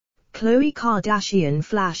Khloe Kardashian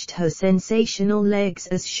flashed her sensational legs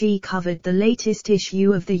as she covered the latest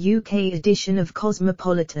issue of the UK edition of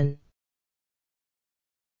Cosmopolitan.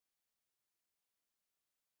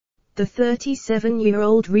 The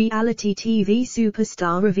 37-year-old reality TV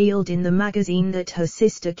superstar revealed in the magazine that her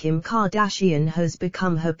sister Kim Kardashian has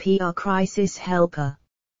become her PR crisis helper.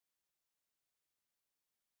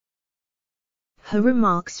 Her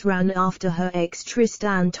remarks ran after her ex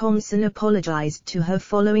Tristan Thompson apologized to her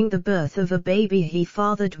following the birth of a baby he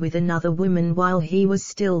fathered with another woman while he was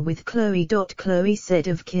still with Khloe. Khloe said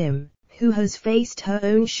of Kim, who has faced her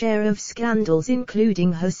own share of scandals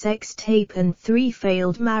including her sex tape and 3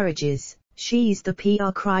 failed marriages, she's the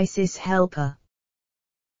PR crisis helper.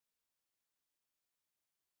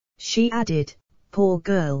 She added, "Poor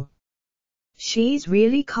girl. She's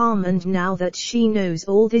really calm, and now that she knows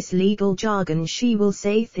all this legal jargon she will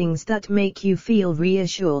say things that make you feel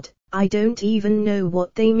reassured. I don't even know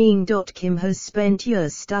what they mean." Kim has spent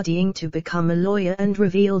years studying to become a lawyer and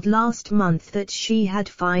revealed last month that she had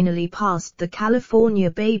finally passed the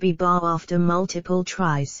California baby bar after multiple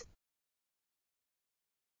tries.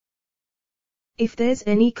 "If there's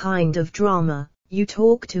any kind of drama, you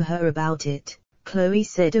talk to her about it," Khloe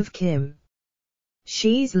said of Kim.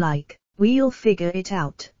 "She's like, we'll figure it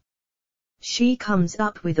out. She comes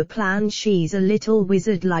up with a plan, she's a little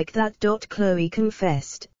wizard like that." Khloe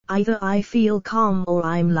confessed, "Either I feel calm or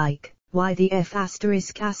I'm like, why the F***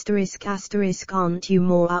 aren't you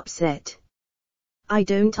more upset? I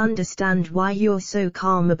don't understand why you're so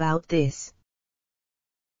calm about this."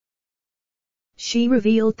 She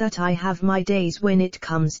revealed that "I have my days when it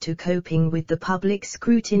comes to coping with the public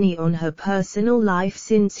scrutiny on her personal life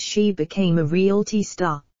since she became a reality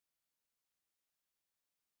star.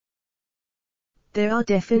 There are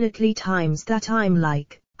definitely times that I'm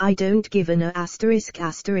like, I don't give an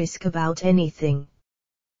asterisk about anything.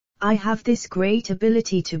 I have this great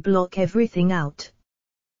ability to block everything out.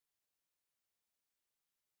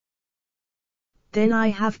 Then I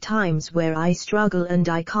have times where I struggle and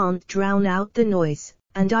I can't drown out the noise,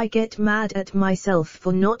 and I get mad at myself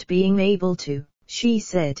for not being able to," she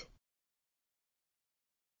said.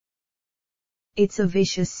 "It's a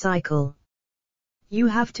vicious cycle. You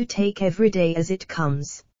have to take every day as it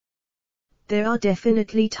comes. There are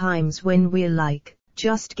definitely times when we're like,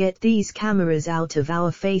 just get these cameras out of our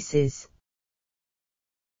faces."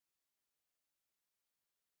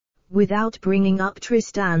 Without bringing up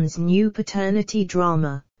Tristan's new paternity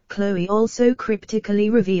drama, Khloe also cryptically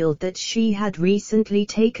revealed that she had recently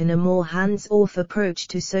taken a more hands-off approach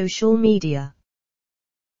to social media.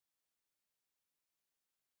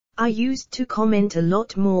 "I used to comment a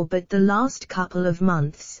lot more, but the last couple of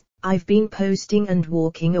months, I've been posting and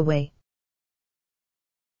walking away.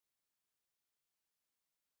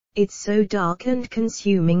 It's so dark and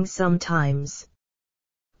consuming sometimes.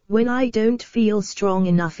 When I don't feel strong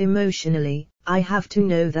enough emotionally, I have to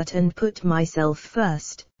know that and put myself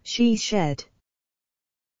first," she shared.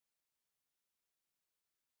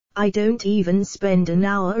 "I don't even spend an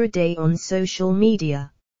hour a day on social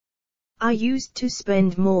media. I used to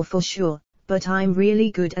spend more for sure, but I'm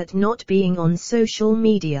really good at not being on social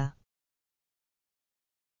media.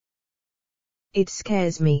 It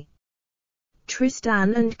scares me."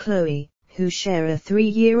 Tristan and Khloe, who share a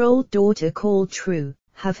 3-year-old daughter called True,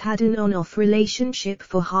 have had an on-off relationship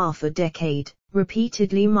for half a decade,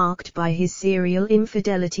 repeatedly marked by his serial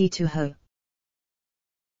infidelity to her.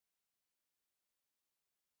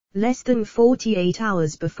 Less than 48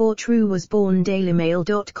 hours before True was born,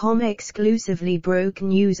 DailyMail.com exclusively broke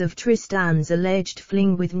news of Tristan's alleged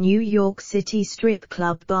fling with New York City strip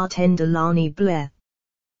club bartender Lonnie Blair.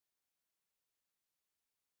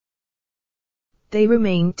 They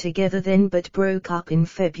remained together then but broke up in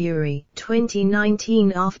February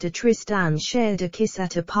 2019 after Tristan shared a kiss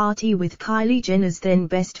at a party with Kylie Jenner's then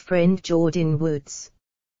best friend Jordyn Woods.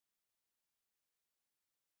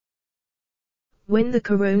 When the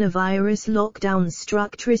coronavirus lockdown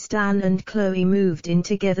struck, Tristan and Khloe moved in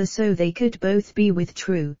together so they could both be with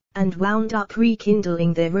True, and wound up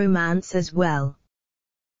rekindling their romance as well.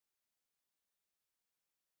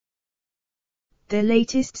 Their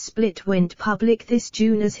latest split went public this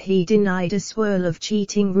June as he denied a swirl of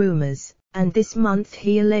cheating rumors, and this month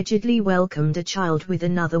he allegedly welcomed a child with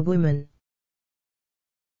another woman.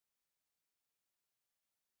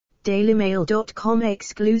 DailyMail.com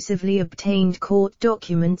exclusively obtained court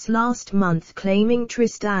documents last month claiming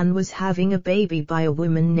Tristan was having a baby by a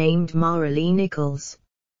woman named Maralee Nichols.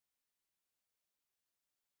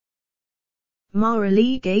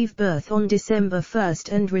 Maralee gave birth on December 1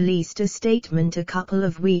 and released a statement a couple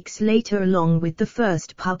of weeks later along with the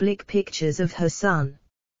first public pictures of her son.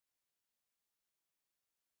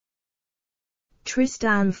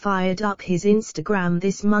 Tristan fired up his Instagram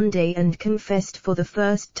this Monday and confessed for the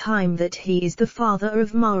first time that he is the father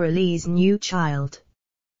of Marilee's new child.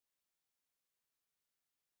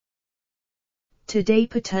 Today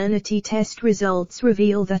paternity test results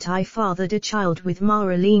reveal that I fathered a child with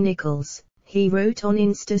Marilee Nichols, he wrote on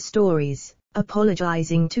Insta Stories,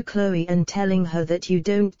 apologizing to Khloe and telling her that you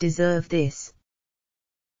don't deserve this.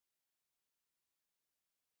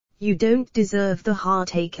 You don't deserve the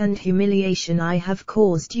heartache and humiliation I have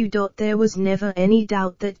caused you. There was never any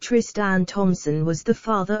doubt that Tristan Thompson was the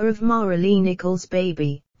father of Marilee Nichols'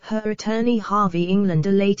 baby, her attorney Harvey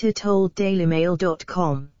Englander later told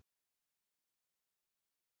dailymail.com.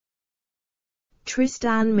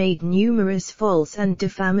 Tristan made numerous false and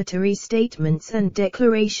defamatory statements and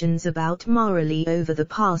declarations about Marilee over the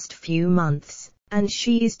past few months, and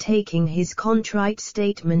she is taking his contrite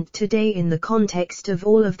statement today in the context of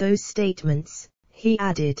all of those statements, he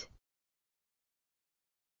added.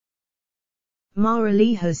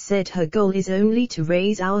 Marilee has said her goal is only to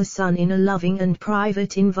raise our son in a loving and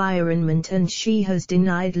private environment, and she has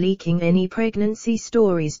denied leaking any pregnancy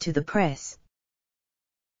stories to the press.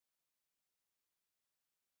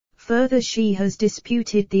 Further, she has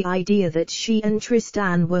disputed the idea that she and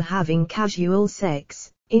Tristan were having casual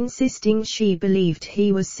sex, insisting she believed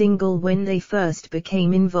he was single when they first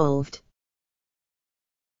became involved.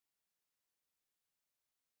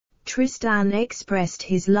 Tristan expressed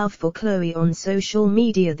his love for Khloe on social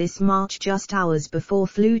media this March, just hours before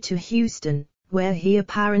flew to Houston, where he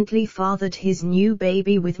apparently fathered his new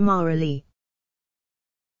baby with Marilee.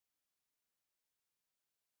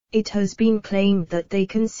 It has been claimed that they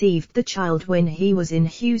conceived the child when he was in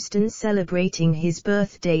Houston celebrating his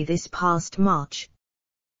birthday this past March.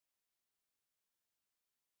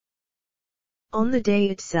 On the day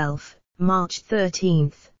itself, March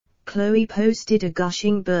 13th, Khloe posted a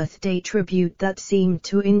gushing birthday tribute that seemed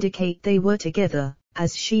to indicate they were together,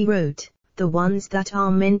 as she wrote, "The ones that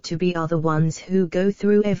are meant to be are the ones who go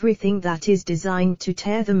through everything that is designed to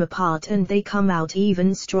tear them apart, and they come out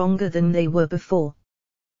even stronger than they were before.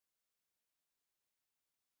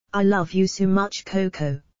 I love you so much,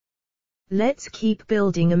 Coco. Let's keep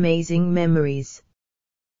building amazing memories,"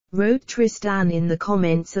 wrote Tristan in the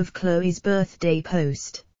comments of Khloe's birthday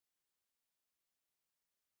post.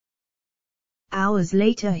 Hours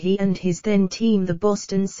later, he and his then team, the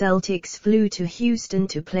Boston Celtics, flew to Houston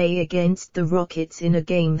to play against the Rockets in a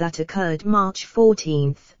game that occurred March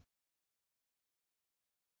 14th.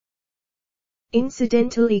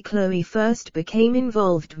 Incidentally, Khloe first became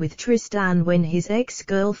involved with Tristan when his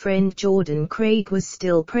ex-girlfriend Jordan Craig was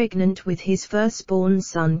still pregnant with his firstborn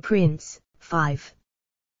son Prince, 5.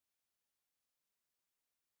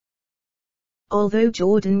 Although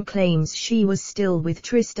Jordan claims she was still with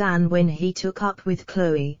Tristan when he took up with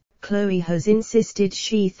Khloe, Khloe has insisted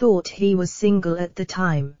she thought he was single at the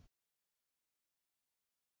time.